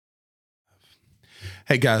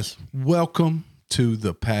Hey guys, welcome to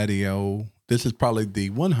the patio. This is probably the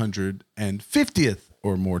 150th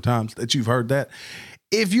or more times that you've heard that.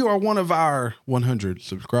 If you are one of our 100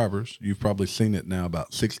 subscribers, you've probably seen it now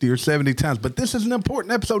about 60 or 70 times, but this is an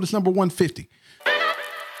important episode. It's number 150.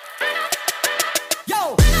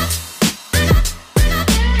 Yo!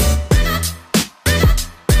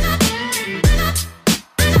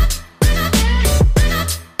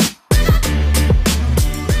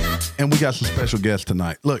 And we got some special guests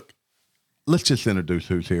tonight. Look, let's just introduce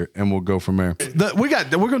who's here, and we'll go from there. We're going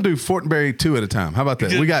to do Fortenberry 2 at a time. How about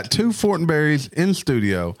that? We got 2 Fortenberries in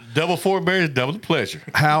studio. Double Fortenberries, double the pleasure.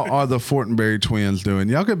 How are the Fortenberry twins doing?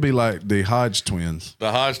 Y'all could be like the Hodge twins.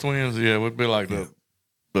 The Hodge twins, yeah, would be like the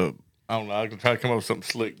I don't know. I can try to come up with something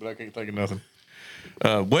slick, but I can't think of nothing.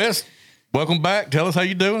 Wes, welcome back. Tell us how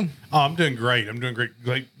you doing. Oh, I'm doing great. I'm doing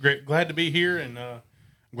great. Glad to be here, and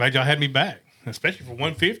glad y'all had me back, especially for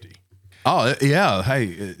 150. Oh, yeah. Hey,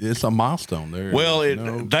 it's a milestone there. Well,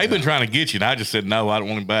 they've been trying to get you, and I just said, no, I don't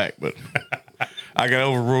want him back, but I got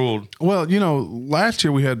overruled. Well, last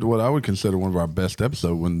year we had what I would consider one of our best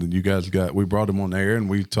episodes when you guys we brought him on air,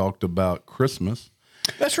 and we talked about Christmas.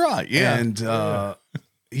 That's right, yeah. And,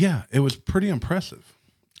 yeah, it was pretty impressive.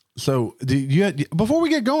 So, before we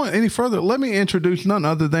get going any further, let me introduce none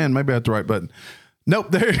other than, maybe I have the right button.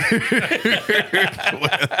 Nope, there.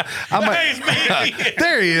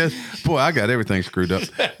 There he is. Boy, I got everything screwed up.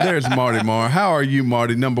 There's Marty Marr. How are you,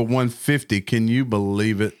 Marty? Number 150. Can you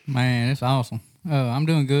believe it? Man, it's awesome. I'm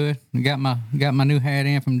doing good. I got my new hat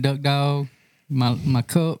in from Duck Dog, my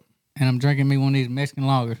cup, and I'm drinking me one of these Mexican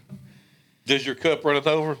lagers. Does your cup run it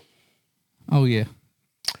over? Oh yeah.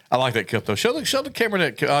 I like that cup though. Show the camera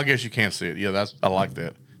that cup. I guess you can't see it. Yeah, I like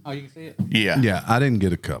that. Oh, you can see it. Yeah. Yeah, I didn't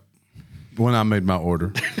get a cup when I made my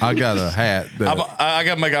order. I got a hat. I'm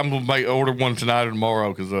gonna order one tonight or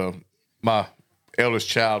tomorrow because my eldest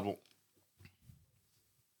child will.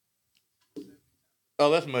 Oh,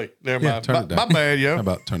 that's me. Never mind. Turn it down. My bad, yo. How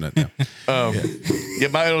about turn that down? Yeah,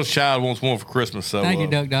 my eldest child wants one for Christmas. So thank you,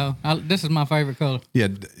 Duck Dog. This is my favorite color. Yeah,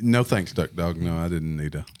 no thanks, Duck Dog. No, I didn't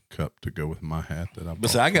need a cup to go with my hat that I bought. But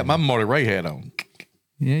see, I got my Marty Ray hat on.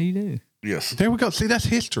 Yeah, you do. Yes. There we go. See, that's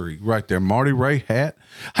history right there. Marty Ray hat.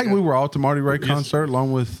 Hey, we were all at the Marty Ray concert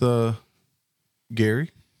along with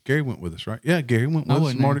Gary. Gary went with us, right? Yeah, Gary went with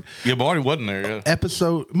us. Marty. Yeah, Marty wasn't there.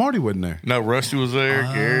 Yeah. Marty wasn't there. No, Rusty was there.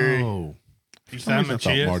 Gary. Oh. He signed my I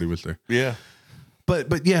thought chest. Marty was there. Yeah.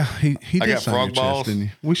 But yeah, he did got sign frog your chest, balls. didn't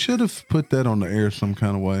he? We should have put that on the air some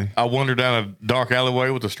kind of way. I wandered down a dark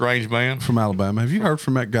alleyway with a strange man From Alabama. Have you heard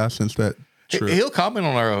from that guy since that trip? He'll comment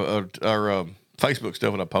on our Facebook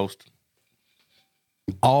stuff when I post.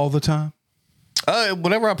 All the time?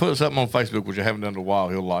 Whenever I put something on Facebook, which I haven't done in a while,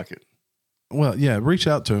 he'll like it. Well, yeah, reach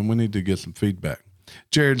out to him. We need to get some feedback.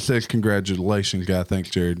 Jared says, congratulations, guy. Thanks,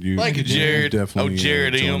 Jared. Thank you, Jared. Definitely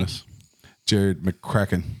Jared join M. us. Jared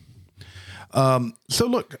McCracken. So,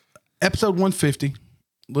 look, episode 150.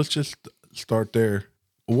 Let's just start there.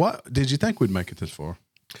 What did you think we'd make it this far?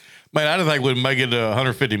 Man, I didn't think we'd make it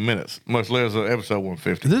 150 minutes, much less episode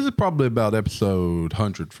 150. This is probably about episode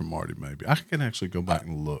 100 from Marty, maybe. I can actually go back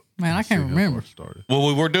and look. Man, I can't remember. Well,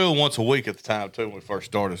 we were doing once a week at the time, too, when we first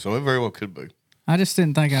started, so it very well could be. I just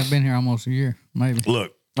didn't think I'd been here almost a year, maybe.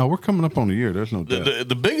 Look. Oh, we're coming up on a year. There's no doubt.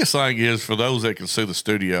 The biggest thing is, for those that can see the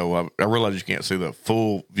studio, I realize you can't see the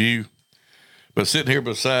full view, but sitting here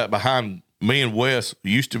behind me and Wes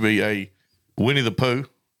used to be a Winnie the Pooh.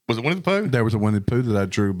 Was it Winnie the Pooh? There was a Winnie the Pooh that I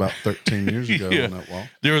drew about 13 years ago on that wall.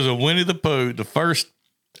 There was a Winnie the Pooh. The first,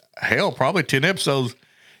 probably 10 episodes,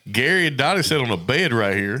 Gary and Donnie sat on a bed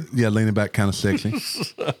right here. Yeah, leaning back, kind of sexy.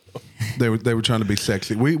 They were trying to be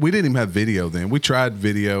sexy. We didn't even have video then. We tried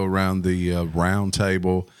video around the round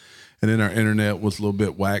table, and then our internet was a little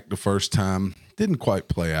bit whack the first time. Didn't quite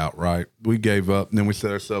play out right. We gave up, and then we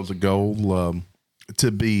set ourselves a goal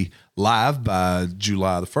to be live by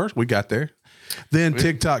July the 1st. We got there. Then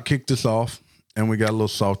TikTok kicked us off, and we got a little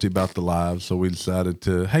salty about the live, so we decided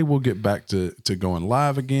we'll get back to going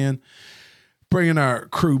live again, bringing our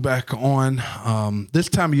crew back on. This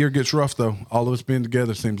time of year gets rough, though. All of us being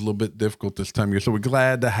together seems a little bit difficult this time of year, so we're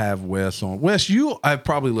glad to have Wes on. Wes, I've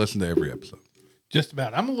probably listened to every episode. Just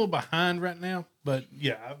about. I'm a little behind right now, but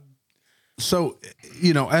yeah. So,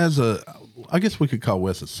 I guess we could call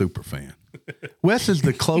Wes a super fan. Wes is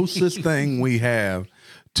the closest thing we have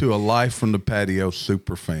to a Life from the Patio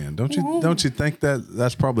super fan. Don't you think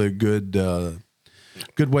that's probably a good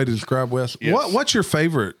way to describe Wes? Yes. What's your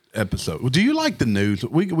favorite episode? Do you like the news?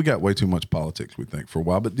 We got way too much politics, we think, for a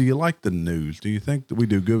while, but do you like the news? Do you think that we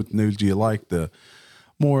do good with the news? Do you like the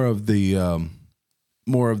more of the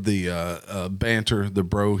banter, the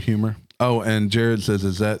bro humor? Oh, and Jared says,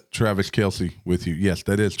 "Is that Travis Kelce with you?" Yes,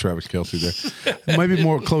 that is Travis Kelce there. Maybe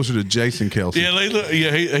more closer to Jason Kelce.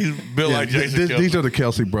 Yeah, he's built like Jason Kelce. These are the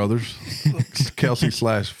Kelce brothers, Kelce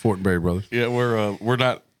 / Fortenberry brothers. Yeah, we're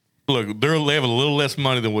not. Look, they have a little less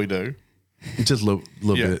money than we do. Just a little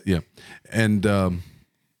bit, yeah. And I'm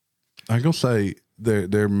gonna say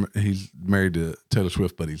he's married to Taylor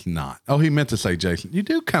Swift, but he's not. Oh, he meant to say Jason. You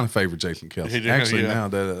do kind of favor Jason Kelce, actually. Yeah. Now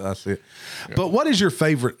that I see it, but what is your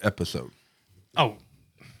favorite episode? Oh,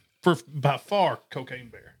 by far, Cocaine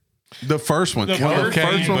Bear. The first one, The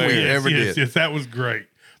first one we ever did. Yes, that was great.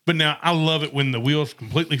 But now I love it when the wheels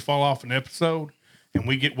completely fall off an episode, and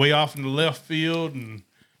we get way off in the left field, and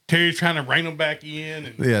Terry's trying to rein them back in.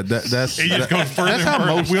 And Yeah, that's it just goes further and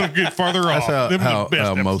further. We'll get farther off. That's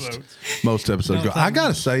how most episodes go. I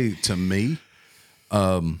gotta say, to me,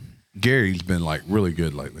 Gary's been like really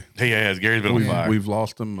good lately. He has. Gary's been on fire. We've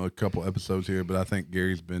lost him a couple episodes here, but I think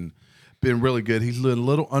Gary's been really good. He's a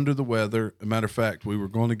little under the weather. As a matter of fact, we were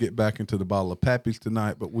going to get back into the bottle of Pappy's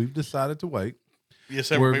tonight, but we've decided to wait.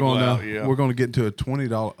 Yes, We're going to get into a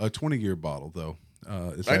 $20-year bottle though.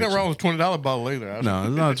 Ain't nothing wrong with $20 bottle either. No,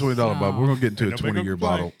 it's not a $20 bottle. We're going to get into a 20-year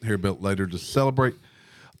bottle here a bit later to celebrate.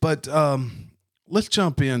 But let's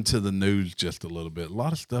jump into the news just a little bit. A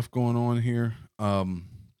lot of stuff going on here. And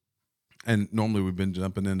normally we've been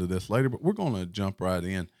jumping into this later, but we're going to jump right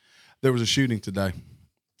in. There was a shooting today.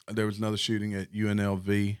 There was another shooting at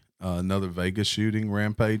UNLV. Another Vegas shooting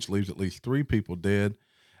rampage leaves at least 3 people dead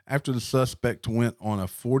after the suspect went on a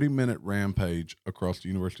 40-minute rampage across the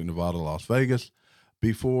University of Nevada, Las Vegas,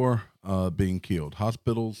 before being killed.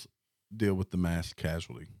 Hospitals deal with the mass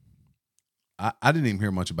casualty. I didn't even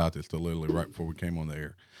hear much about this till literally right before we came on the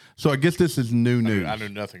air. So I guess this is new news. I knew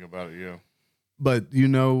nothing about it, yeah. But,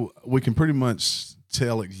 we can pretty much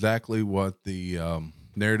tell exactly what the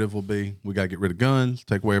narrative will be. We got to get rid of guns,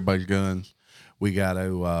 take away everybody's guns. We got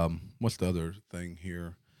to, what's the other thing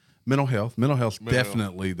here? Mental health. Mental health's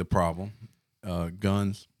definitely the problem.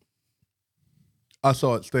 Guns. I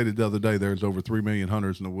saw it stated the other day there's over 3 million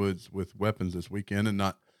hunters in the woods with weapons this weekend, and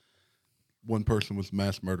not one person was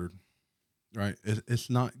mass murdered. Right? It's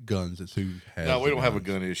not guns. It's who has. No, we don't have a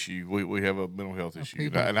guns. gun issue. We have a mental health issue.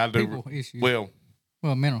 People, and I do. people issue. Well,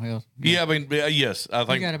 mental health. yeah, I mean, yes, I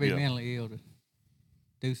think You got to be yeah. mentally ill to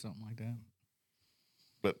do something like that.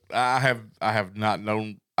 But I have not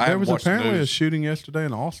known. There was apparently a news. shooting yesterday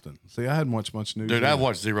in Austin. See, I hadn't watched much news. Dude, I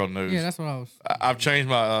watched zero news. Yeah, that's what I was. I've changed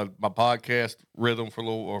my my podcast rhythm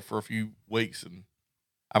for a few weeks, and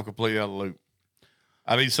I'm completely out of the loop.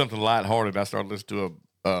 I need something lighthearted. I started listening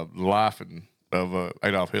to Life of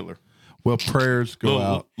Adolf Hitler. Well, prayers go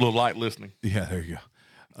out. Little light listening. Yeah, there you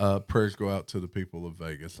go. Prayers go out to the people of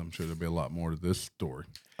Vegas. I'm sure there'll be a lot more to this story.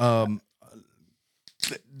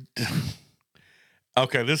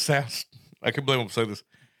 Okay, this sounds. I can't believe I'm saying this.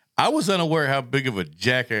 I was unaware how big of a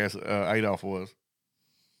jackass Adolf was.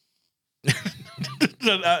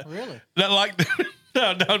 Really? Not like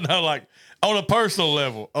no, like on a personal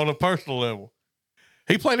level. On a personal level,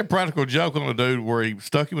 he played a practical joke on a dude where he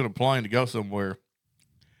stuck him in a plane to go somewhere,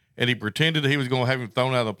 and he pretended that he was going to have him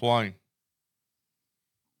thrown out of the plane,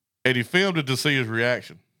 and he filmed it to see his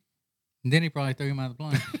reaction. And then he probably threw him out of the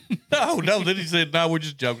plane. No. Then he said, "No, we're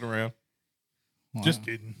just joking around." Wow. Just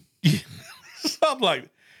kidding. So I'm like,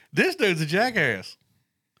 this dude's a jackass.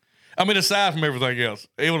 I mean, aside from everything else,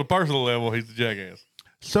 even on a personal level, he's a jackass.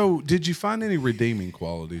 So, did you find any redeeming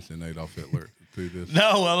qualities in Adolf Hitler through this?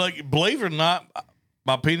 No, believe it or not,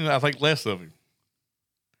 my opinion, I think less of him.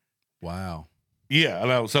 Wow. Yeah, I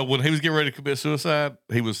know. So when he was getting ready to commit suicide,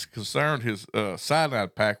 he was concerned his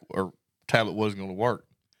cyanide pack or tablet wasn't going to work.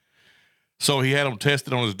 So he had them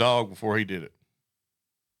tested on his dog before he did it.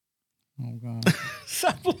 Oh, God. So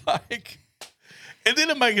I'm like, and then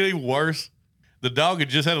to make it even worse, the dog had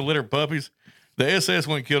just had a litter of puppies. The SS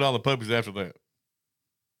went and killed all the puppies after that.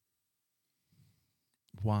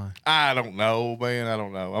 Why? I don't know, man. I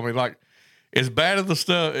don't know. I mean, like, as bad as the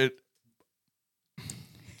stuff,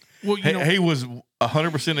 Well, he was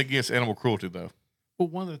 100% against animal cruelty, though. well,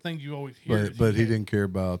 one of the things you always hear. But he didn't care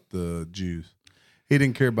about the Jews. He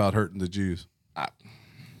didn't care about hurting the Jews.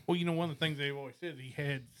 Well, one of the things they've always said, he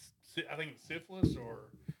had, I think it's syphilis or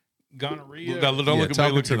gonorrhea. Don't look at me.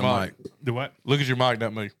 talking Look to at the your mic. Do what? Look at your mic,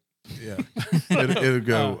 not me. Yeah. It'll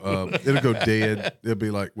go dead. It'll be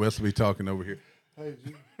like Wesley talking over here.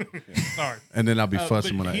 Sorry. And then I'll be But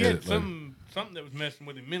fussing when I he had edit later. something that was messing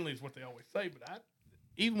with him mentally is what they always say. But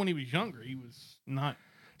even when he was younger, he was not.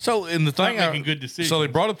 So, in the thing, making good decisions. So they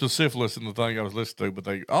brought up the syphilis in the thing I was listening to, but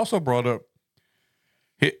they also brought up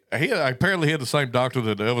he apparently had the same doctor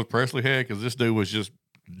that Elvis Presley had because this dude was just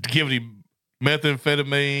giving him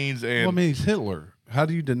methamphetamines, and Well, I mean, he's Hitler. How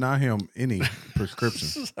do you deny him any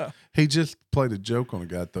prescriptions? He just played a joke on a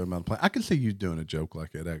guy, threw him out of the plane. I can see you doing a joke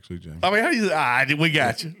like that, actually, James. I mean, how do you? We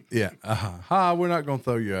got you. Yeah. Hi, we're not going to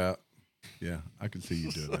throw you out. Yeah, I can see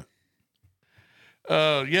you doing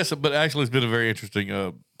that. Yes, but actually, it's been a very interesting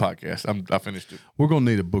podcast. I finished it. We're going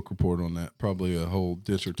to need a book report on that. Probably a whole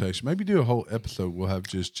dissertation. Maybe do a whole episode. We'll have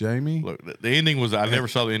just Jamie. Look, the ending was I never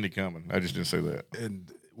saw the ending coming. I just didn't say that. And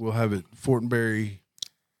we'll have it Fortenberry,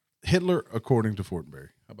 Hitler according to Fortenberry.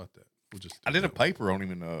 How about that? We'll just. I did a paper on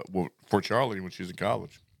him for Charlie when she was in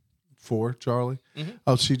college. For Charlie? Mm-hmm.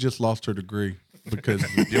 Oh, she just lost her degree because of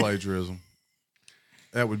plagiarism.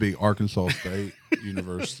 That would be Arkansas State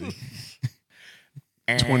University.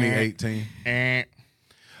 2018.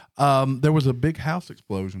 There was a big house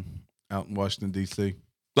explosion out in Washington, D.C.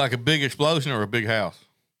 Like a big explosion or a big house?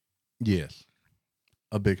 Yes.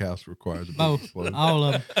 A big house requires a big Both. explosion. All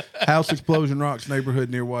of them. House explosion rocks neighborhood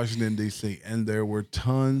near Washington, D.C., and there were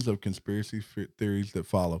tons of conspiracy theories that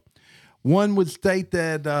follow. One would state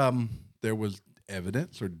that there was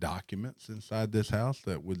evidence or documents inside this house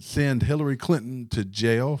that would send Hillary Clinton to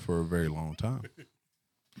jail for a very long time.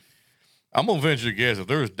 I'm going to venture to guess if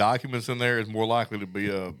there's documents in there, it's more likely to be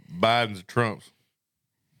Biden's or Trump's.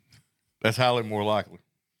 That's highly more likely.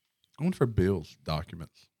 I wonder for Bill's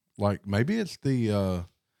documents. Like maybe it's the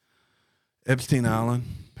Epstein Island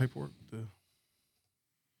paperwork.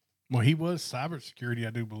 Well, he was cybersecurity,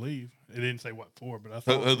 I do believe. It didn't say what for, but I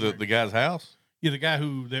thought The guy's house? yeah, the guy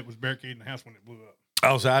that was barricading the house when it blew up.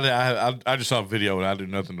 Oh, so I just saw a video and I knew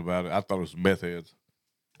nothing about it. I thought it was meth heads.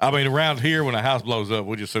 I mean, around here, when a house blows up,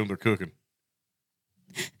 we just assume they're cooking.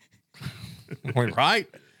 I mean, right?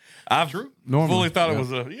 I've Normally, fully thought yeah. it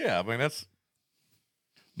was I mean, that's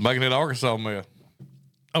making it Arkansas meth.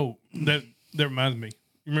 Oh, that reminds me.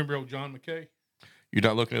 You remember old John McKay? You're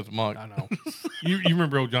not looking at the mic. I know. you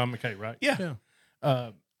remember old John McKay, right? Yeah.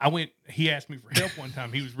 He asked me for help one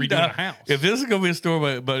time. He was redoing a house. If this is going to be a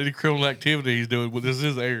story about any criminal activity he's doing, well, this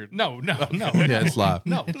is aired. No. Yeah, it's live.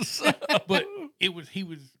 No. But he was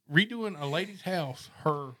redoing a lady's house.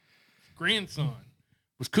 Her grandson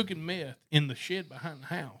was cooking meth in the shed behind the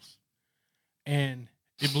house. And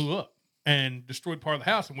it blew up and destroyed part of the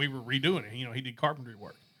house, and we were redoing it. You know, he did carpentry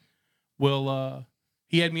work. Well,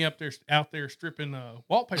 he had me out there stripping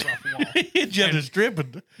wallpaper off the wall. He just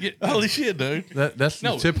stripping. Yeah. Holy shit, dude. That's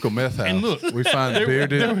No. the typical meth house. And look, we find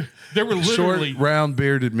bearded, there were literally short, round,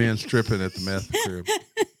 bearded men stripping at the meth crib.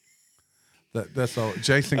 That's all.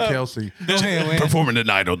 Jason Kelsey Go ahead, man. performing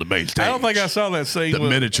tonight on the main stage. I don't think I saw that scene. the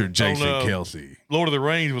miniature Jason Kelsey. Lord of the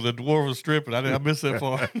Rings with the dwarf was stripping. I missed that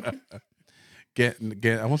part.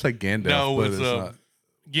 I won't say Gandalf, No, but it's, it's not.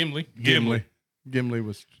 Gimli. Gimli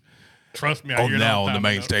was. Trust me. I hear it all the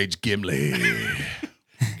time. stage, Gimli.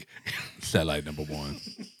 Satellite number 1.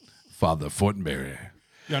 Father Fortenberry.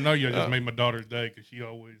 Yeah, I know you just made my daughter's day because she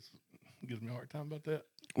always gives me a hard time about that.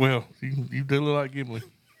 Well, you do look like Gimli.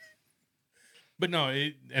 But no,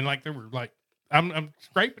 there were I'm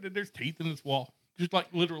scraping it. There's teeth in this wall, just like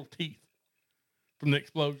literal teeth from the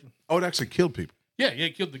explosion. Oh, it actually killed people. Yeah,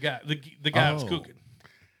 it killed the guy. The guy was cooking.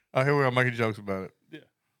 I hear we're making jokes about it.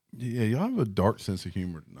 Yeah, y'all have a dark sense of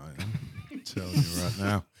humor tonight. I'm telling you right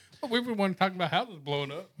now. Well, we were one talking about houses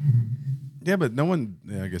blowing up. Yeah, but no one.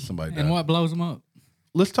 Yeah, I guess somebody died. And what blows them up?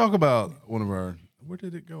 Let's talk about one of our. Where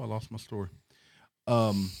did it go? I lost my story.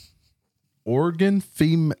 Oregon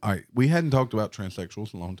female. All right, we hadn't talked about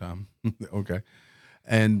transsexuals in a long time. Okay,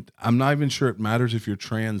 and I'm not even sure it matters if you're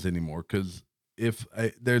trans anymore because if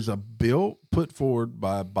there's a bill put forward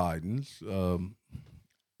by Biden's the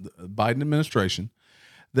Biden administration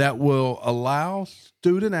that will allow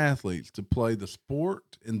student athletes to play the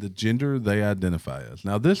sport and the gender they identify as.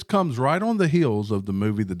 Now, this comes right on the heels of the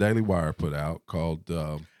movie The Daily Wire put out called.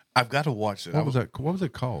 I've got to watch it. What was that? What was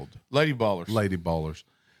it called? Lady Ballers. Lady Ballers.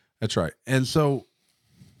 That's right. And so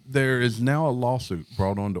there is now a lawsuit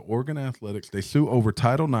brought on to Oregon Athletics. They sue over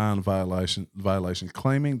Title IX violations,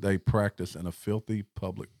 claiming they practice in a filthy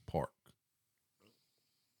public park.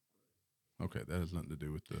 Okay, that has nothing to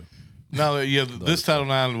do with the. No, yeah, this Title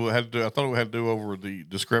IX had to do, I thought it had to do over the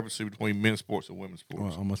discrepancy between men's sports and women's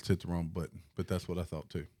sports. Well, I must hit the wrong button, but that's what I thought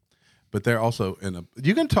too. But they're also in a.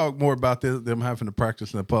 You can talk more about them having to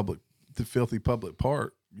practice in the filthy public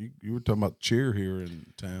park. You were talking about cheer here in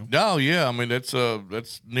town. No, yeah, I mean that's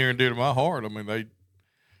near and dear to my heart. I mean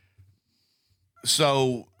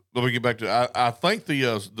So let me get back to. I think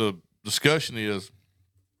the discussion is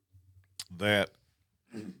that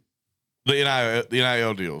the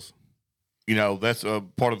NIL deals. You know, that's a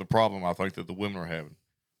part of the problem I think that the women are having.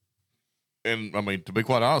 And I mean, to be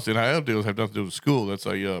quite honest, NIL deals have nothing to do with school. That's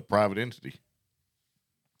a private entity.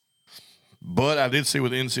 But I did see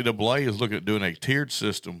what the NCAA is looking at doing a tiered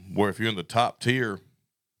system where if you're in the top tier,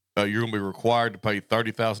 you're going to be required to pay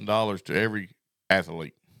 $30,000 to every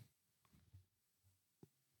athlete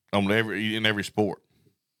in every sport.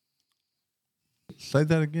 Say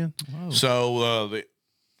that again. Whoa. So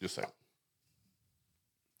just a second.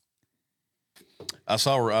 I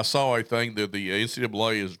saw a thing that the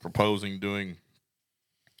NCAA is proposing doing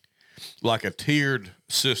like a tiered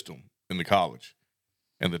system in the college.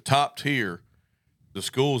 And the top tier, the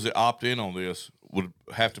schools that opt in on this would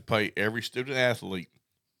have to pay every student athlete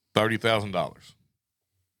 $30,000.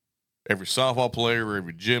 Every softball player,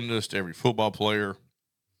 every gymnast, every football player.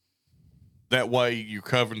 That way you're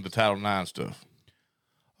covering the Title IX stuff.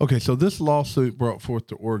 Okay, so this lawsuit brought forth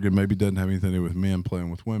to Oregon maybe doesn't have anything to do with men playing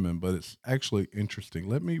with women, but it's actually interesting.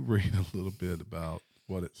 Let me read a little bit about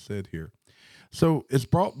what it said here. So it's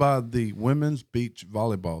brought by the women's beach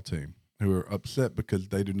volleyball team, who are upset because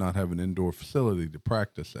they do not have an indoor facility to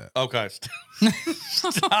practice at. Okay.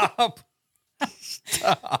 Stop.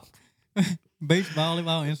 Stop. Beach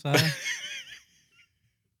volleyball inside.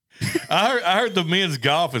 I heard the men's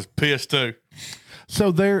golf is pissed too.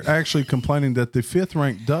 So they're actually complaining that the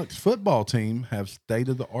 5th-ranked Ducks football team have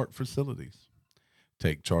state-of-the-art facilities,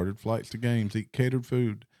 take chartered flights to games, eat catered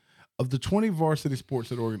food. Of the 20 varsity sports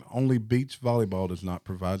at Oregon, only beach volleyball does not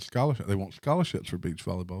provide scholarships. They want scholarships for beach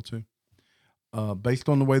volleyball too. Based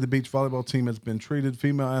on the way the beach volleyball team has been treated,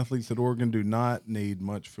 female athletes at Oregon do not need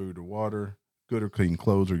much food or water, good or clean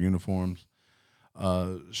clothes or uniforms.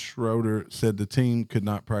 Schroeder said the team could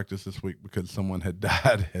not practice this week because someone had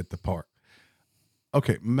died at the park.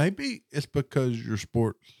 Okay, maybe it's because your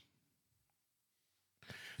sport's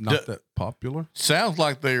not that popular. Sounds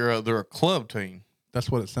like they're a club team. That's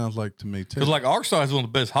what it sounds like to me too. Because like Arkansas is one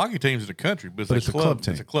of the best hockey teams in the country, but it's a club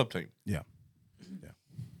team. It's a club team. Yeah.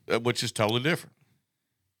 Which is totally different.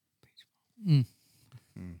 All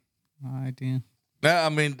right, then. Now, I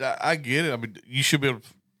mean, I get it. I mean, you should be able to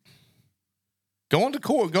go on the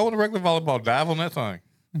court, go on the regular volleyball, dive on that thing.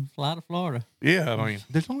 And fly to Florida. Yeah, I mean,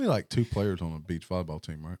 There's only like 2 players on a beach volleyball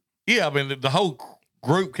team, right? yeah, I mean, the whole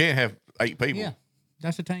group can't have 8 people. Yeah,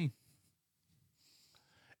 that's a team.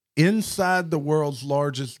 Inside the world's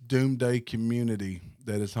largest doomsday community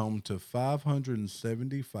that is home to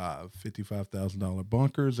 575 $55,000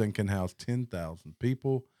 bunkers and can house 10,000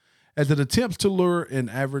 people, as it attempts to lure in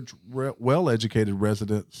average well-educated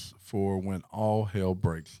residents for when all hell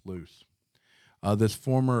breaks loose. This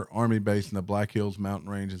former Army base in the Black Hills mountain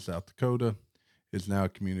range in South Dakota is now a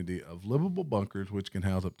community of livable bunkers, which can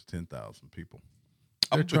house up to 10,000 people.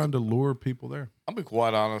 They're trying to lure people there. I'll be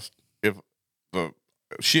quite honest. If the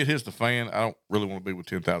shit hits the fan, I don't really want to be with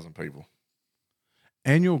 10,000 people.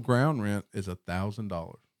 Annual ground rent is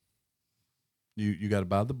 $1,000. You got to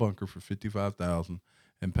buy the bunker for $55,000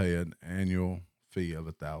 and pay an annual fee of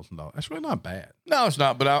 $1,000. That's really not bad. No, it's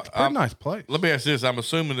not. But It's a pretty nice place. let me ask this: I'm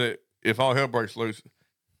assuming that if all hell breaks loose,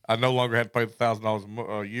 I no longer had to pay the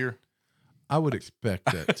 $1,000 a year. I would expect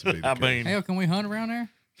that to be the I case. mean, Hell, can we hunt around there?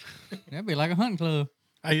 That'd be like a hunting club.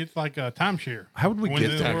 Hey, it's like a timeshare. How would we When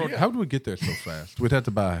get in the there? world- How would we get there so fast? We'd have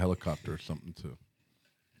to buy a helicopter or something too.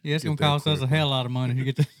 Yeah, it's Get going to there cost us a quickly. hell lot of money to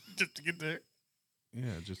get there. just to get there. Yeah,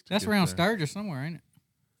 just to That's get around there. Sturgis somewhere, ain't it?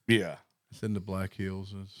 Yeah. It's in the Black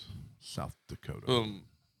Hills, is South Dakota.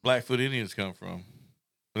 Blackfoot Indians come from. Is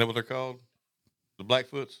that what they're called? The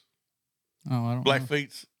Blackfoots? Oh, I don't know.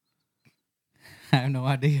 Blackfeets? I have no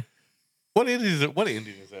idea. What Indian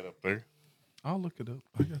is that up there? I'll look it up.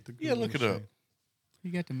 I got the Yeah, look it up.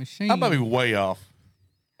 You got the machine. I might be way off.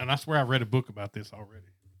 And I swear I read a book about this already.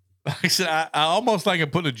 Like I said, I almost think I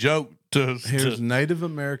put a joke to. Here's Native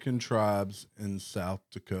American tribes in South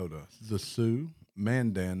Dakota: the Sioux,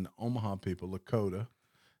 Mandan, Omaha people, Lakota,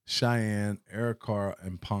 Cheyenne, Arikara,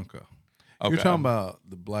 and Ponca. You're talking about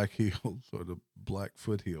the Black Hills or the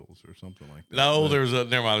Blackfoot Hills or something like that. No, But there's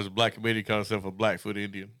a black comedian called himself a Blackfoot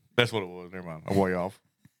Indian. That's what it was. Never mind. I'm way off.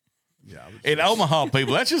 yeah, I would And say- Omaha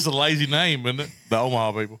people, that's just a lazy name, isn't it? The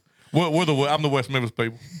Omaha people. I'm the West Memphis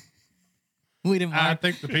people. We didn't I like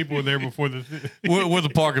think the people were there before the. We're the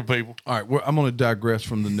Parker people. All right, I'm going to digress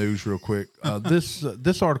from the news real quick.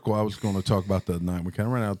 This article I was going to talk about the other night. We kind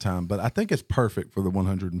of ran out of time, but I think it's perfect for the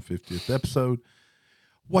 150th episode.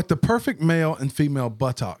 What the perfect male and female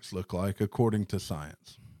buttocks look like according to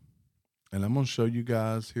science. And I'm going to show you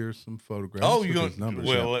guys here some photographs. Oh, with you're these numbers.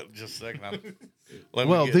 well. Yeah. Just a second.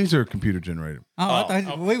 Well, these are computer generated. Oh, I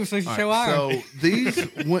thought we were supposed to show ours. So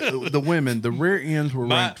the women, the rear ends were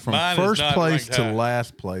ranked from mine is first not place ranked to high.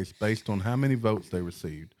 last place based on how many votes they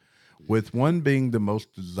received, with 1 being the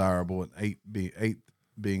most desirable and 8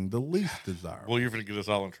 being the least desirable. Well, you're going to get us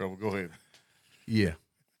all in trouble. Go ahead. Yeah.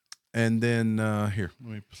 And then here,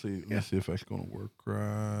 let me see. Let me see if that's going to work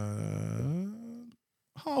right.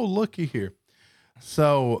 Oh, looky here.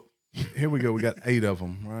 So here we go. We got 8 of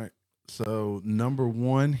them, right? So number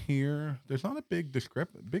 1 here. There's not a big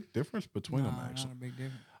difference between them actually. Not a big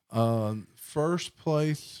difference. First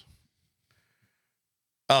place.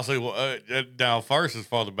 I'll see. Well, now first is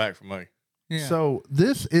farther back from me. Yeah. So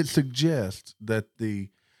it suggests that the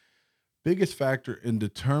biggest factor in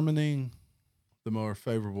determining the more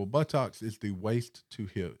favorable buttocks is the waist to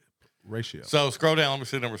hip ratio. So scroll down. Let me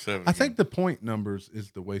see number 7. I think the point numbers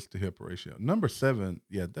is the waist to hip ratio. Number 7,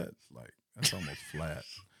 yeah, that's almost flat.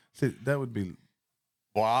 See, that would be.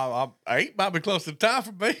 Well, 8 might be close to the tie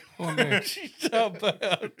for me. She's so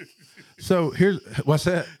bad. So here's what's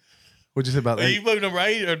that? What'd you say about 8? You move number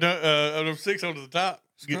 8 or number 6 onto the top.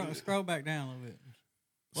 Scroll back down a little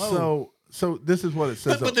bit. So this is what it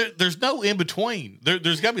says. But there's no in between.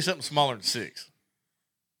 There's got to be something smaller than 6.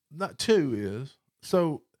 Not 2 is.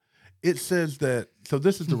 So it says that. So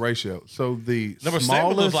this is the ratio. So the Number 7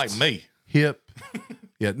 smallest looks like me. hip.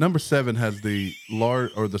 Yeah, number 7 has the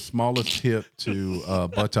large or the smallest hip to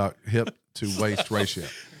hip to waist ratio.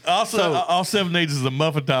 Also, all 7 needs is a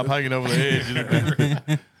muffin top hanging over the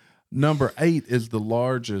edge. Number 8 is the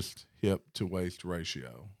largest hip to waist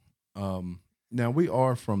ratio. Now we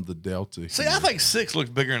are from the Delta. See, here. I think 6 looks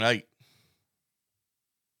bigger than 8.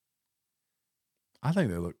 I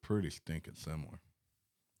think they look pretty stinking similar.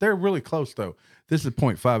 They're really close though. This is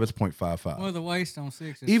 0.5. It's 0.55. Well, the waist on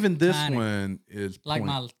 6 is Even this tiny, one is like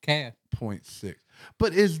my calf. 0.6.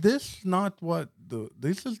 But is this not what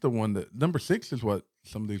this is the one that number 6 is what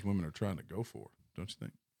some of these women are trying to go for, don't you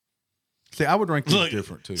think? See, I would rank these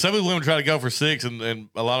different too. Some of the women try to go for 6, and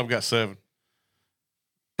a lot of them got 7.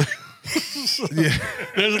 Yeah,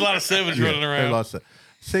 There's a lot of 7s running there's a around. lot of stuff.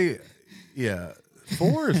 See, yeah,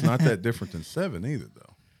 4 is not that different than 7 either,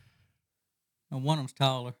 though. And one of them's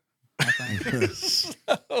taller, I think.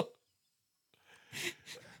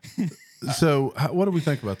 So, what do we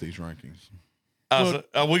think about these rankings?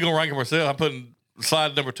 Are we gonna rank them ourselves? I'm putting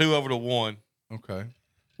slide number 2 over to 1. Okay.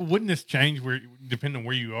 Well, wouldn't this change depending on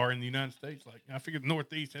where you are in the United States? Like, I figured the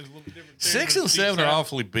Northeast has a little different. 6 and 7 are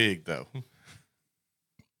awfully big, though.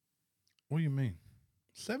 What do you mean?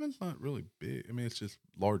 7's not really big. I mean, it's just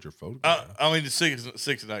larger photographs. I mean, 6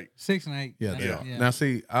 and 8. 6 and 8. Yeah, they are. Now,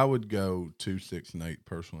 see, I would go 2, 6, and 8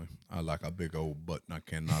 personally. I like a big old button. I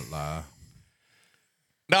cannot lie.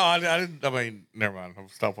 No, I didn't. I mean, never mind. I'll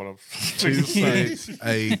stop what I'm 2, 6,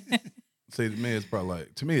 8. See, to me, it's probably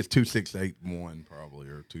it's 2, 6, 8, 1 probably,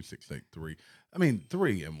 or 2, 6, 8, 3. I mean,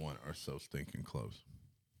 3 and 1 are so stinking close.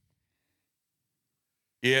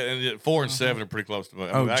 Yeah, and 4 and 7 are pretty close to me.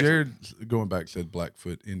 I mean, actually, Jared, going back, said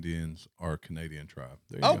Blackfoot Indians are a Canadian tribe.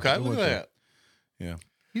 There you okay, go. look at that. Yeah.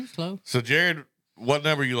 He was close. So, Jared, what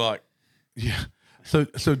number you like? Yeah. So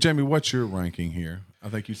Jamie, what's your ranking here? I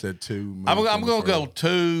think you said 2. I'm going to go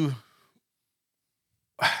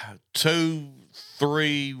 2,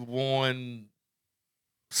 3, 1,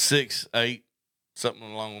 6, 8, something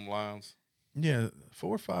along those lines. Yeah,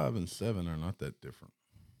 4, 5, and 7 are not that different.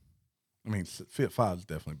 I mean, 5 is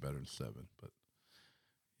definitely better than 7, but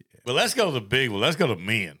But let's go to the big one. Let's go to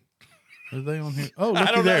men. are they on here? Oh, I looky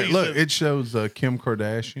don't know. there. You Look, said- it shows Kim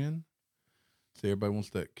Kardashian. See, everybody wants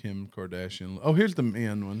that Kim Kardashian. Oh, here's the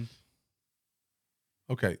men one.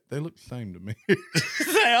 Okay, they look the same to me.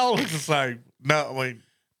 They all look the same. No, I mean,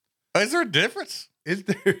 is there a difference? Is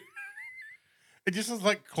there? It just is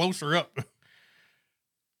like closer up.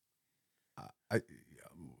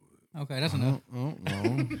 Okay, that's enough. Oh.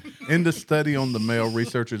 In the study on the male,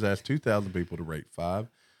 researchers asked 2,000 people to rate 5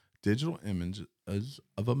 digital images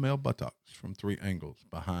of a male buttocks from 3 angles,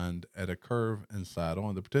 behind, at a curve, and side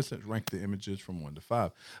on. The participants ranked the images from 1 to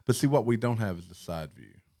 5. But see, what we don't have is the side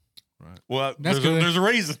view, right? Well, That's there's good. a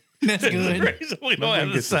reason. That's There's good. a reason we don't Nobody have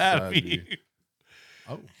the gets the side side view. view.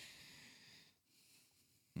 Oh,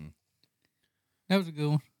 That was a good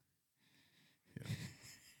one.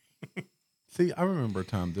 see, I remember a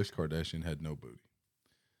time this Kardashian had no booty.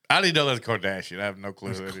 I didn't know that's Kardashian. I have no clue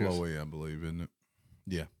It's who that is. Chloe, I believe, isn't it?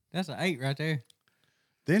 Yeah. That's an 8 right there.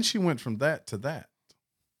 Then she went from that to that.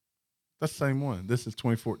 That's the same one. This is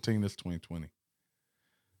 2014. This is 2020.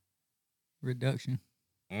 Reduction.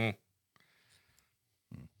 Mm.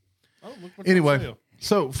 Oh, look what Anyway, they sell.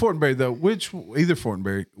 so Fortenberry though,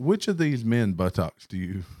 which of these men buttocks do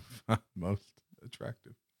you find most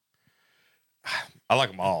attractive? I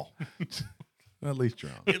like them all. At least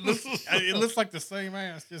you're on. It looks like the same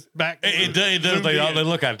ass, just back. It does. They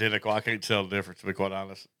look identical. I can't tell the difference, to be quite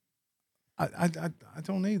honest. I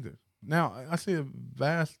don't either. Now I see a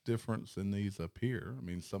vast difference in these up here. I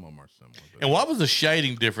mean, some of them are similar. But And what was the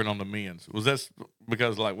shading different on the men's? Was that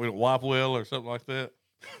because like we don't wipe well or something like that?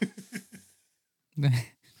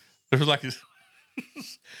 There was like this.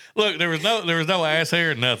 Look, there was no ass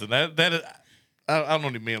hair or nothing. That is, I don't know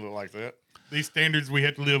any men look like that. These standards we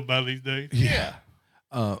have to live by these days. Yeah.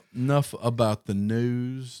 Enough about the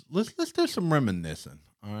news. Let's do some reminiscing.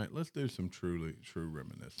 All right, let's do some true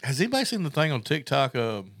reminiscing. Has anybody seen the thing on TikTok?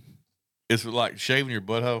 It's like shaving your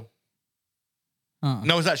butthole.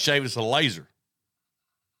 No, it's not shaving. It's a laser.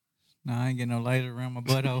 No, I ain't getting no laser around my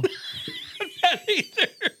butthole. Not either.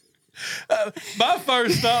 My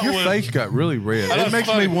first thought Your was face got really red. know, It makes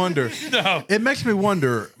funny. me wonder. no. It makes me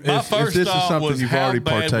wonder My if first this is thought something was you've how already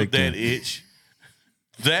bad would partaken that in. itch?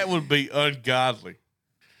 That would be ungodly.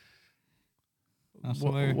 I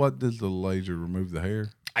swear. What does the laser remove the hair?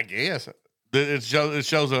 I guess it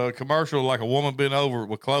shows a commercial like a woman bent over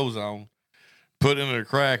with clothes on, put into a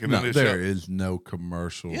crack, and No, then it there shows. is no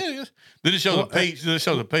commercial. Yeah, it is. Then it shows a peach. Then it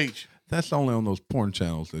shows a peach. That's only on those porn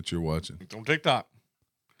channels that you're watching. It's on TikTok.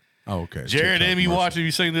 Oh, okay. Jared TikTok M, you commercial. watch it?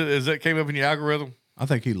 You seen that? As that came up in your algorithm? I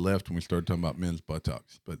think he left when we started talking about men's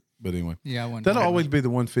buttocks. But anyway, Yeah, I wouldn't. that'll always be the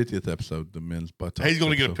 150th episode, the men's buttocks. He's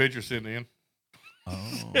going to get a episode. picture sent in.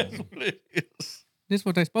 Oh. That's what it is. This is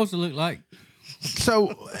what they're supposed to look like.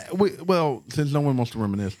 So, since no one wants to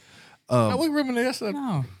reminisce, No, we reminisce.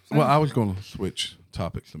 No. well, I was going to switch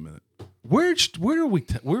topics a minute. Where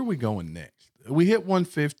are we going next? We hit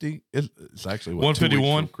 150. It's actually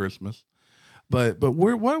 151 Christmas. But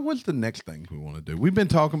what's the next thing we want to do? We've been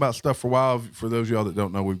talking about stuff for a while. For those of y'all that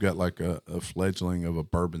don't know, we've got like a fledgling of a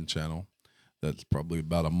bourbon channel that's probably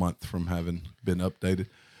about a month from having been updated.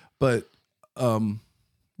 But where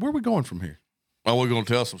are we going from here? Are we going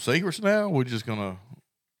to tell some secrets now? We're just going to.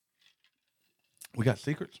 We got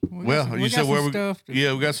secrets. Well, you said where we. stuff.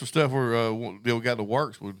 Yeah, we got some stuff where we got the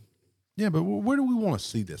works. Yeah, but where do we want to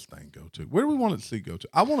see this thing go to? Where do we want it to see go to?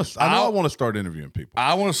 I want to start interviewing people.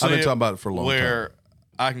 I want to see. I've been talking about it for a long where time.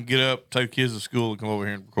 I can get up, take kids to school, and come over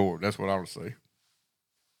here and record. That's what I want to see.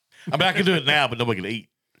 I mean, I can do it now, but nobody can eat.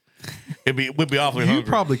 We'd be awfully You hungry.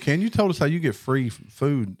 probably can. You told us how you get free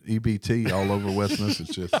food, EBT, all over Westerness.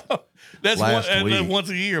 It's just That's last week. once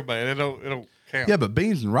a year, man. It don't count. yeah, but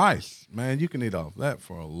beans and rice, man, you can eat off that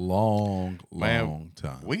for a long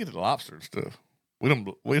time. We get the lobster and stuff. We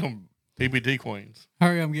don't EBT queens.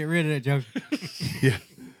 Hurry up and get rid of that joke. Yeah,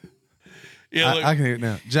 Yeah, look, I can hear it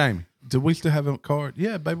now. Jamie, do we still have a card?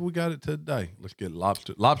 Yeah, baby, we got it today. Let's get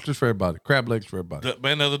lobster. Lobsters for everybody. Crab legs for everybody.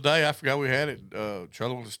 man, the other day I forgot we had it.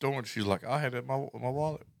 Charlie went to the store and she's like, "I had that in my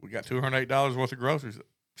wallet. We got $208 worth of groceries. It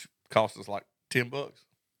cost us like $10."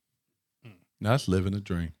 Now that's living the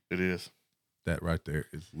dream. It is. That right there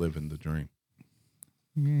is living the dream.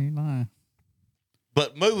 You ain't lying.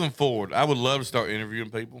 But moving forward, I would love to start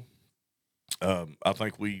interviewing people. I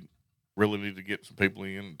think we really need to get some people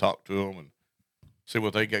in and talk to them and see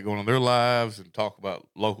what they got going on in their lives and talk about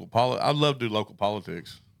local politics. I'd love to do local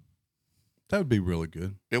politics. That would be really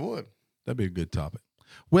good. It would. That'd be a good topic.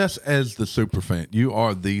 Wes, as the super fan, you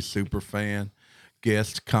are the super fan,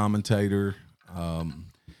 guest commentator.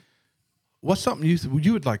 What's something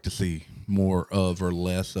you would like to see more of or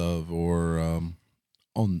less of or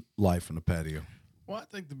on Life on the Patio? Well, I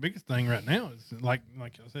think the biggest thing right now is like I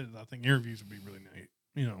said, I think interviews would be really neat.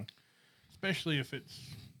 You know, especially if it's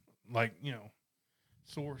like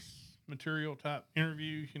source material type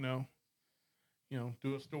interviews. You know,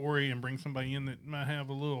 do a story and bring somebody in that might have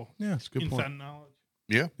a little Yeah, it's a good inside point. knowledge.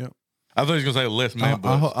 Yeah. Yeah. I thought he was going to say less man I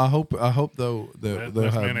butts. hope though that they'll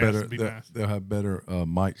Less have man ass better would be nice. they'll have better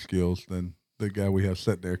mic skills than the guy we have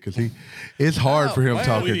sitting there because it's hard for him well,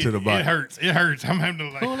 talking to the mic. It hurts. It hurts. I'm having to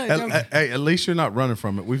like. Pull that joke. Hey, at least you're not running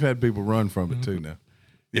from it. We've had people run from it too now.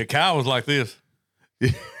 Yeah, Kyle was like this.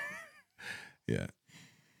 Yeah.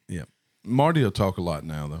 Yeah. Marty will talk a lot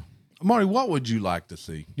now, though. Marty, what would you like to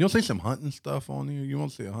see? You want to see some hunting stuff on here? You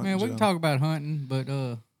want to see a hunting Man, we show? can talk about hunting, but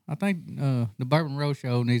I think the Bourbon Road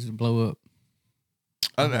Show needs to blow up.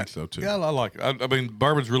 I think so, too. Yeah, I like it. I mean,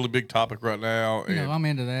 bourbon's a really big topic right now. You And know, I'm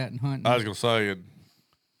into that and hunting. I was going to say, and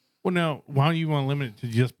Well, now, why do you want to limit it to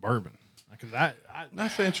just bourbon? Because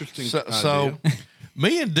That's an interesting so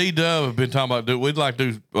me and D-Dub have been talking about we'd like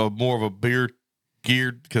to do more of a beer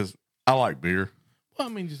geared because I like beer. well,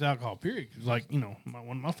 I mean, just alcohol. Period. Because one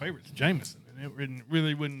of my favorites is Jameson, and it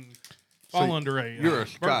really wouldn't fall under a. You're a bourbon.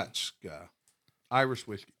 Scotch guy. Irish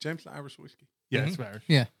whiskey. Jameson Irish whiskey. Yeah, it's fair.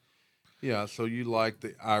 Yeah. Yeah, so you like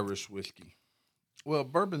the Irish whiskey. Well,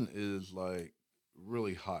 bourbon is like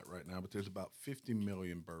really hot right now, but there's about 50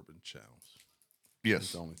 million bourbon channels. That's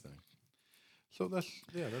Yes. the only thing. So that's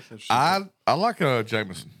interesting. I like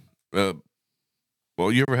Jameson.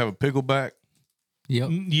 Well, you ever have a pickleback? Yep.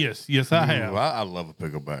 Yes, I have. Ooh, I love a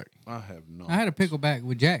pickleback. I have not. I had a pickleback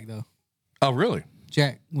with Jack though. Oh, really?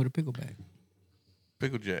 Jack with a pickleback.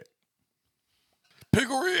 Pickle Jack.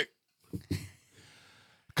 Pickle Rick.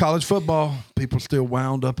 College football. People still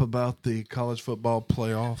wound up about the college football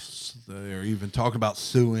playoffs. They're even talking about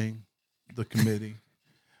suing the committee.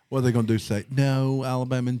 What are they going to do? Say no,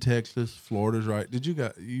 Alabama and Texas, Florida's right.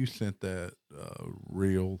 You sent that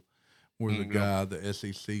reel where the guy, the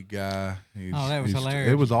SEC guy. That was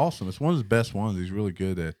hilarious. It was awesome. It's one of his best ones. He's really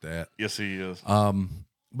good at that. Yes, he is.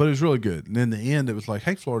 But it was really good. And in the end, it was like,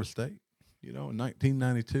 hey, Florida State, in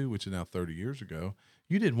 1992, which is now 30 years ago,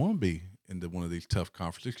 you didn't want to be into one of these tough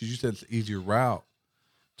conferences because you said it's an easier route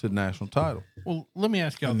to the national title. Well, let me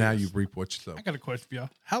ask y'all. And now this. you've reaped what you sow. I got a question for y'all.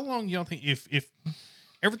 How long y'all think, if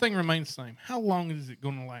everything remains the same, how long is it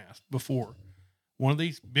going to last before one of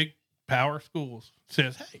these big power schools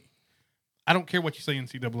says, hey, I don't care what you say,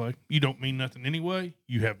 NCAA. You don't mean nothing anyway.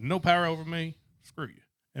 You have no power over me. Screw you.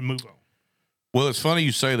 And move on. Well, it's funny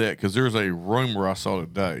you say that because there's a rumor I saw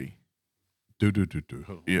today. Hold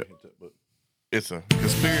on. Yeah. It's a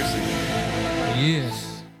conspiracy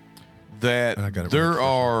Yes. that there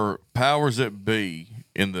are powers that be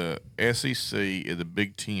in the SEC and the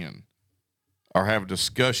Big Ten are having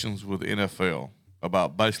discussions with the NFL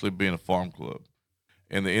about basically being a farm club.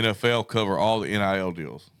 And the NFL cover all the NIL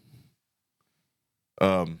deals.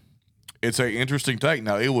 It's an interesting take.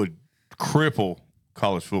 Now, it would cripple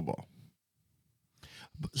college football.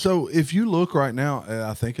 So if you look right now,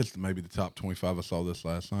 I think it's maybe the top 25. I saw this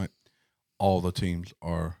last night. All the teams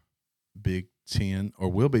are Big Ten or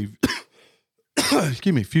will be,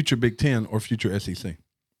 excuse me, future Big Ten or future SEC.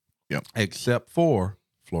 Yep. Except for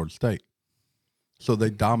Florida State. So they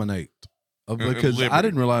dominate. Because Liberty. I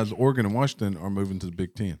didn't realize Oregon and Washington are moving to the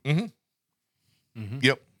Big Ten. Mm-hmm.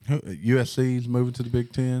 Yep. USC is moving to the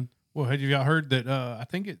Big Ten. Well, have y'all heard that? I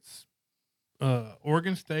think it's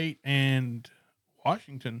Oregon State and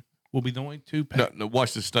Washington will be the only two. No,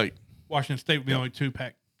 Washington State. Washington State will be the only two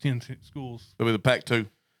Pac-10 schools. It'll be the Pac-2.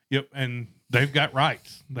 Yep, and they've got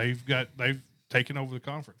rights. They've taken over the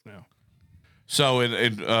conference now. So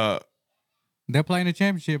They're playing the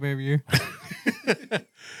championship every year.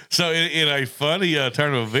 So in a funny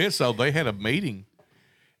turn of events, though, they had a meeting,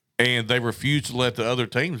 and they refused to let the other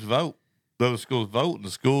teams vote, the other schools vote, and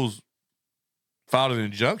the schools filed an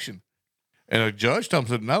injunction. And a judge told them,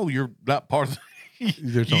 said, no, you're not part of the –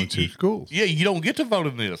 There's only two schools. Yeah, you don't get to vote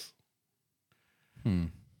in this.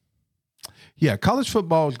 Yeah, college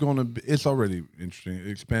football is going to be – it's already interesting. It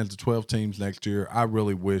expands to 12 teams next year. I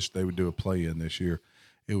really wish they would do a play-in this year.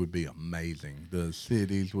 It would be amazing. The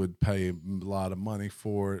cities would pay a lot of money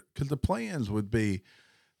for it because the play-ins would be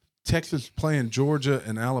Texas playing Georgia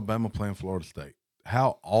and Alabama playing Florida State.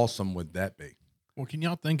 How awesome would that be? Well, can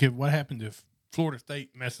y'all think of what happened if Florida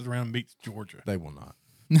State messes around and beats Georgia? They will not.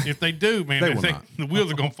 If they do, man, They will not. the wheels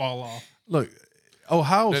are going to fall off. Look,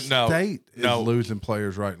 Ohio No, State is no. losing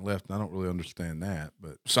players right and left, and I don't really understand that.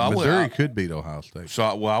 But So I Missouri went- could beat Ohio State. So,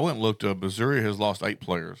 I went and looked up. Missouri has lost 8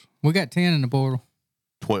 players. We got 10 in the portal.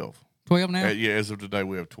 12. 12 now? Yeah, as of today,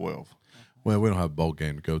 we have 12. Well, we don't have a bowl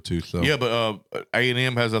game to go to, so Yeah, but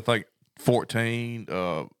A&M has, I think, 14.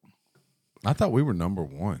 I thought we were number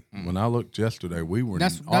one. When I looked yesterday, we were.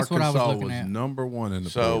 That's Arkansas what I was looking at. number one in the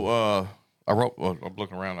poll. So I wrote. I'm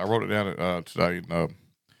looking around. I wrote it down today.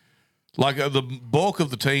 The bulk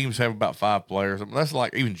of the teams have about 5 players. I mean, that's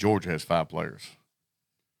like even Georgia has 5 players.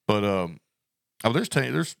 But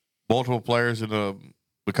there's multiple players in the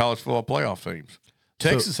college football playoff teams.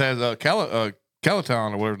 Texas has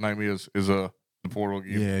Calaton or whatever his name is the portal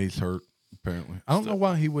again. Yeah, he's hurt apparently. I don't know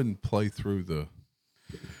why he wouldn't play through the.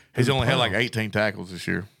 He's only had like 18 tackles this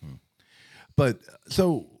year. But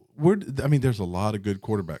so there's a lot of good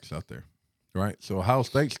quarterbacks out there, right? So Ohio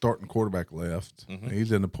State starting quarterback left.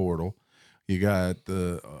 He's in the portal. You got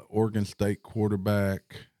the Oregon State quarterback.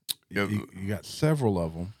 Yeah. You got several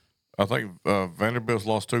of them. I think Vanderbilt's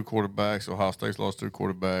lost 2 quarterbacks. Ohio State's lost 2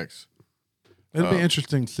 quarterbacks. It'll be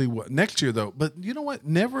interesting to see what next year, though. But you know what?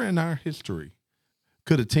 Never in our history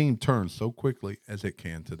could a team turn so quickly as it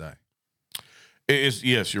can today.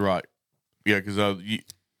 Yes, you're right. Yeah, because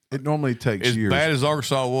It normally takes as years. bad as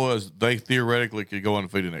Arkansas was, they theoretically could go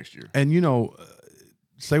undefeated next year. And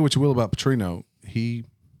say what you will about Petrino, he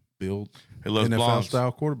builds loves NFL blondes.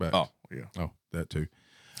 style quarterbacks. Oh, yeah. Oh, that too.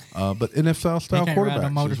 But NFL style can't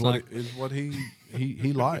ride no quarterbacks is what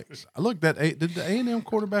he likes. Look, did the A&M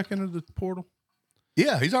quarterback enter the portal?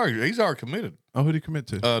 Yeah, he's already committed. Oh, who did he commit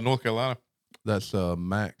to? North Carolina. That's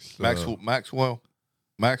Max. Maxwell.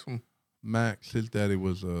 Max. His daddy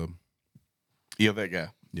was Yeah, that guy.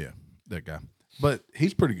 yeah. that guy. But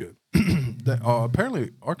he's pretty good.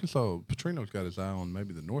 Apparently, Arkansas Petrino's got his eye on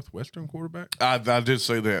maybe the Northwestern quarterback. I did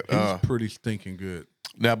say that. He's pretty stinking good.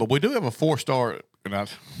 Now, but we do have a 4-star.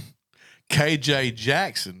 KJ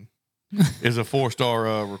Jackson is a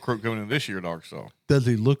 4-star recruit coming in this year at Arkansas. Does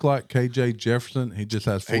he look like KJ Jefferson? He just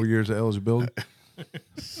has 4 years of eligibility.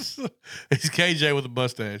 He's KJ with a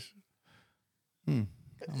mustache. Come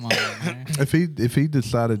on, man. If he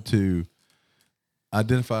decided to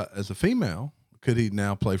identify as a female, could he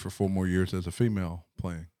now play for 4 more years as a female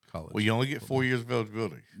playing college? Well, you only get 4 years of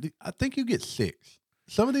eligibility. I think you get 6.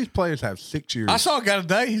 Some of these players have 6 years. I saw a guy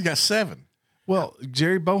today. He's got 7. Well,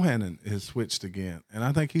 Jerry Bohannon has switched again, and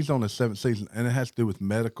I think he's on his 7th season, and it has to do with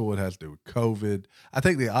medical. It has to do with COVID. I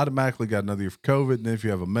think they automatically got another year for COVID, and then if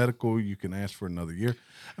you have a medical, you can ask for another year.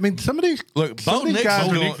 I mean, some of these Bo Nix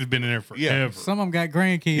has been in there forever. Yeah. Some of them got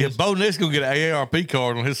grandkids. Yeah, Bo Nix going to get an AARP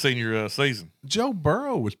card on his senior season. Joe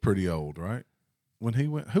Burrow was pretty old, right? When he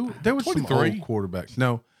went, there was 23. some old quarterbacks.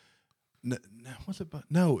 No, what's it?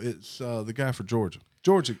 No, it's the guy for Georgia.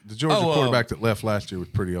 The Georgia quarterback that left last year was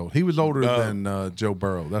pretty old. He was older than Joe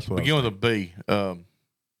Burrow. That's what. Begin with a B.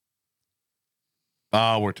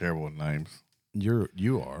 We're terrible with names.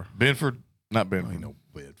 You are Benford, not Benford. ain't no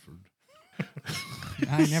Bedford.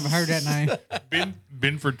 I ain't never heard that name.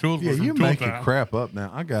 Benford Tools. Yeah, from you Tool making Time. crap up now.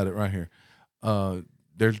 I got it right here.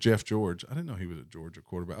 There's Jeff George. I didn't know he was a Georgia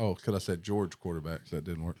quarterback. Oh, because I said George quarterback, so that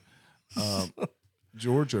didn't work.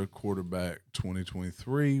 Georgia quarterback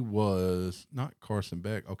 2023 was not Carson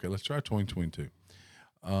Beck. Okay, let's try 2022.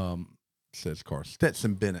 Says Carson.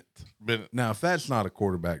 Stetson Bennett. Now, if that's not a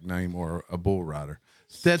quarterback name or a bull rider,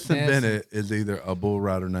 Stetson Bennett is either a bull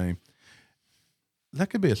rider name. That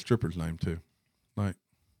could be a stripper's name too. Like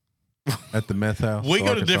at the meth house. We go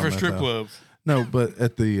to Arkansas different meth strip house. clubs. No, but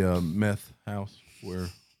at the meth house where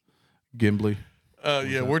Gimbley.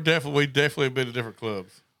 Yeah, we definitely have been to different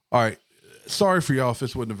clubs. All right. Sorry for y'all if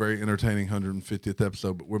this wasn't a very entertaining 150th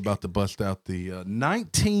episode, but we're about to bust out the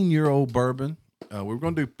 19-year-old bourbon. We're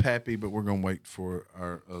going to do Pappy, but we're going to wait for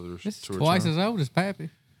our others This is to twice return. as old as Pappy.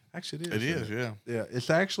 Actually, it It is. is, yeah. Yeah, it's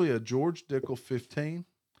actually a George Dickle 15,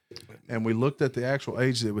 and we looked at the actual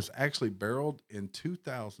age. It was actually barreled in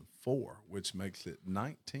 2004, which makes it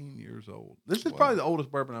 19 years old. This is probably the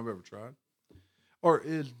oldest bourbon I've ever tried. Or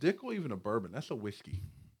is Dickle even a bourbon? That's a whiskey.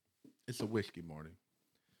 It's a whiskey, Marty.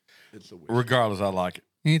 It's a whiskey. Regardless, I like it.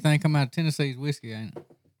 Anything come out of Tennessee's whiskey, ain't it?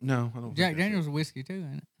 No, I don't. Jack think that's Daniels is whiskey too,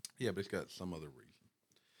 ain't it? it. Yeah, but it's got some other reason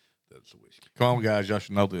that it's a whiskey. Come on, guys. Y'all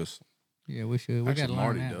should know this. Yeah, we should. We got Actually, to learn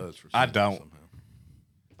Marty that. does. For I some- don't. Somehow.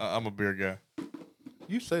 I'm a beer guy.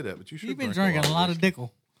 You say that, but you should. You've been drink drinking a lot of whiskey.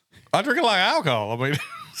 Dickle. I drink a lot of alcohol. I mean,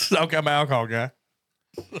 okay, I'm an alcohol guy.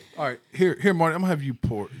 All right, here, Marty. I'm gonna have you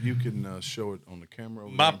pour. You can show it on the camera.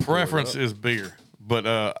 over My there and pour it preference up. is beer, but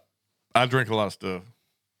I drink a lot of stuff.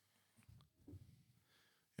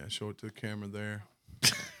 Yeah, show it to the camera there.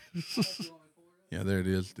 Yeah, there it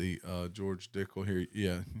is. The George Dickle here.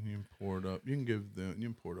 Yeah, you can pour it up. You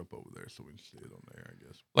can pour it up over there so we can see it on there. I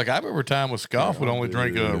guess. Like I remember a time with Scoff would only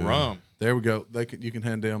drink rum. There we go. You can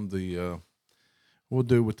hand them the. We'll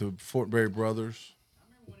do with the Fort Berry brothers.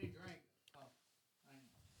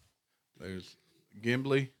 There's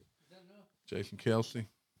Gimbley, Jason Kelsey.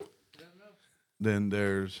 Then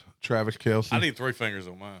there's Travis Kelsey. I need 3 fingers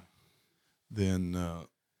on mine. Then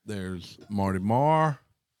there's Marty Marr.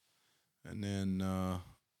 And then, no,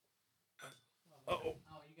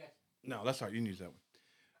 that's all right. You can use that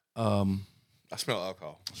one. I smell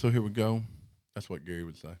alcohol. So here we go. That's what Gary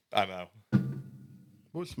would say. I know.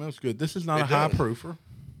 Well, it smells good. This is not It a high does. proofer.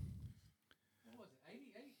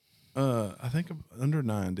 I think under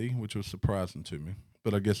 90, which was surprising to me.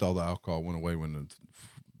 But I guess all the alcohol went away when it's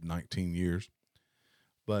 19 years.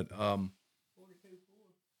 But yeah,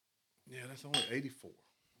 that's only 84.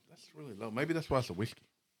 That's really low. Maybe that's why it's a whiskey.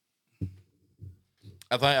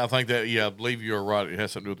 I think that I believe you're right. It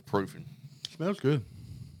has something to do with the proofing. Smells good.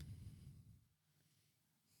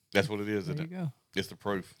 That's what it is, There isn't you it? go. It's the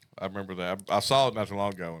proof. I remember that. I saw it not too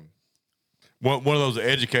long ago. And one of those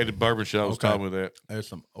educated bourbon shows Okay. told me that. There's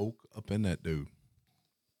some oak up in that dude.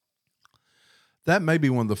 That may be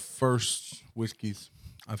one of the first whiskeys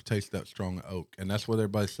I've tasted that strong of oak, and that's what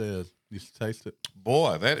everybody says. You taste it.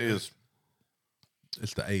 Boy, that is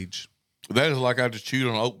It's the age. like I just chewed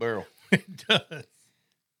on an oak barrel. It does.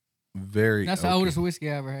 Very. That's the oaky. oldest whiskey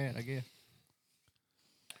I ever had, I guess.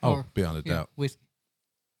 Oh, Or- beyond a Yeah, doubt. whiskey.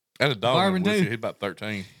 That's a dog. Bourbon He's too. about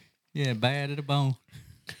 13. Yeah, bad to the bone.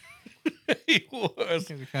 He was.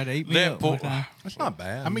 They tried to eat me That up one poor- time. That's not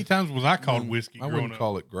bad. How many times was I called whiskey I growing wouldn't up?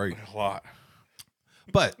 call it great, A lot.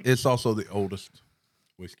 but it's also the oldest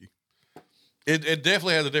whiskey. It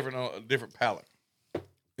definitely has a different palate.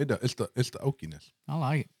 It does. It's the oakiness. I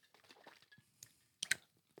like it.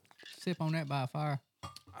 Sip on that by a fire.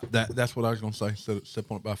 That's what I was gonna say.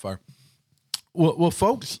 Sip on it by fire. Well,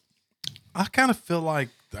 folks, I kind of feel like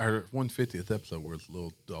our 150th episode was a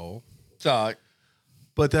little dull. It's all right.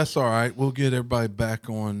 But that's all right. We'll get everybody back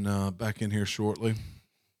in here shortly,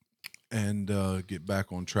 and get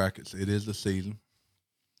back on track. It is the season.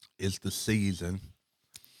 It's the season.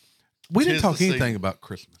 We didn't talk anything about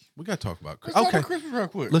Christmas. We got to talk about Christmas. Let's talk about Christmas real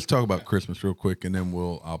quick. Let's talk about Christmas real quick, and then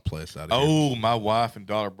I'll play us out of here. Oh, my wife and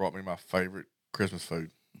daughter brought me my favorite Christmas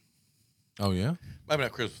food. Oh yeah. Maybe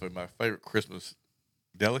not Christmas food. My favorite Christmas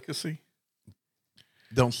delicacy.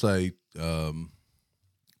 Don't say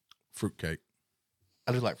fruitcake.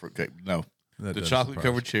 I do like fruitcake. No, That the does chocolate surprise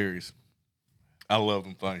covered cherries. I love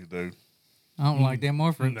them things, dude. I don't like them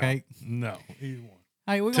more fruitcake. No, either one.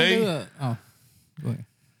 Hey, we're gonna Tea? do a. Oh, go ahead.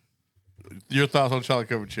 Your thoughts on chocolate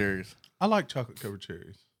covered cherries? I like chocolate covered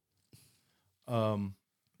cherries.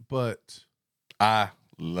 But I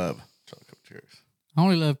love chocolate covered cherries. I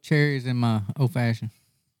only love cherries in my old fashioned.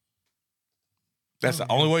 That's the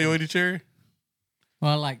only way you eat a cherry?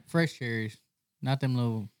 Well, I like fresh cherries, not them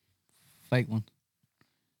little fake ones.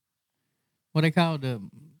 What they call the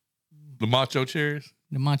macho cherries?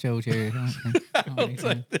 macho cherries? I don't think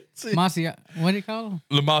so. Masio, what do you call them?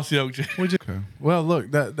 The Maceo cherries. okay. Well, look,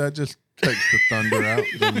 that just takes the thunder out.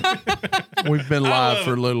 We've been live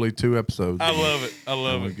for literally 2 episodes. I love it. I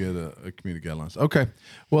love We it. get a community guidelines. Okay.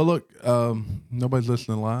 Well, look, nobody's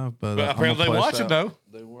listening live, but apparently they watching though.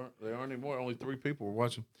 They weren't. They aren't anymore. Only 3 people were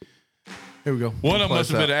watching. Here we go. One of them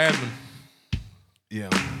must have been an admin. Yeah.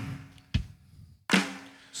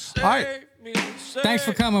 All right. Thanks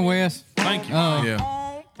for coming, Wes. Thank you.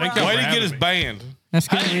 Yeah. Thank you. Way to get his band. That's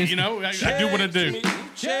good. I do what I do.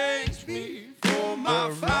 Change me for my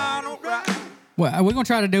final ride. Well, we're gonna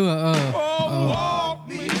try to do a Walk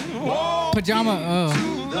me, walk pajama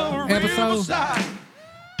episode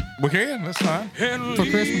We can. That's fine. for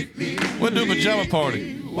Christmas. We'll do a pajama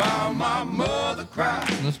party. while my mother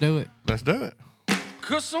cries. Let's do it. Let's do it.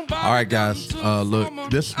 All right, guys. Look,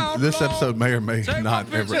 this episode may or may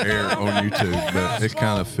not ever air on YouTube, but it's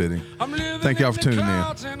kind of fitting. Thank y'all for tuning in.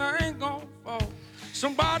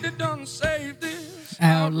 Somebody done saved this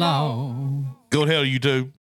Outlaw. Go to hell, YouTube.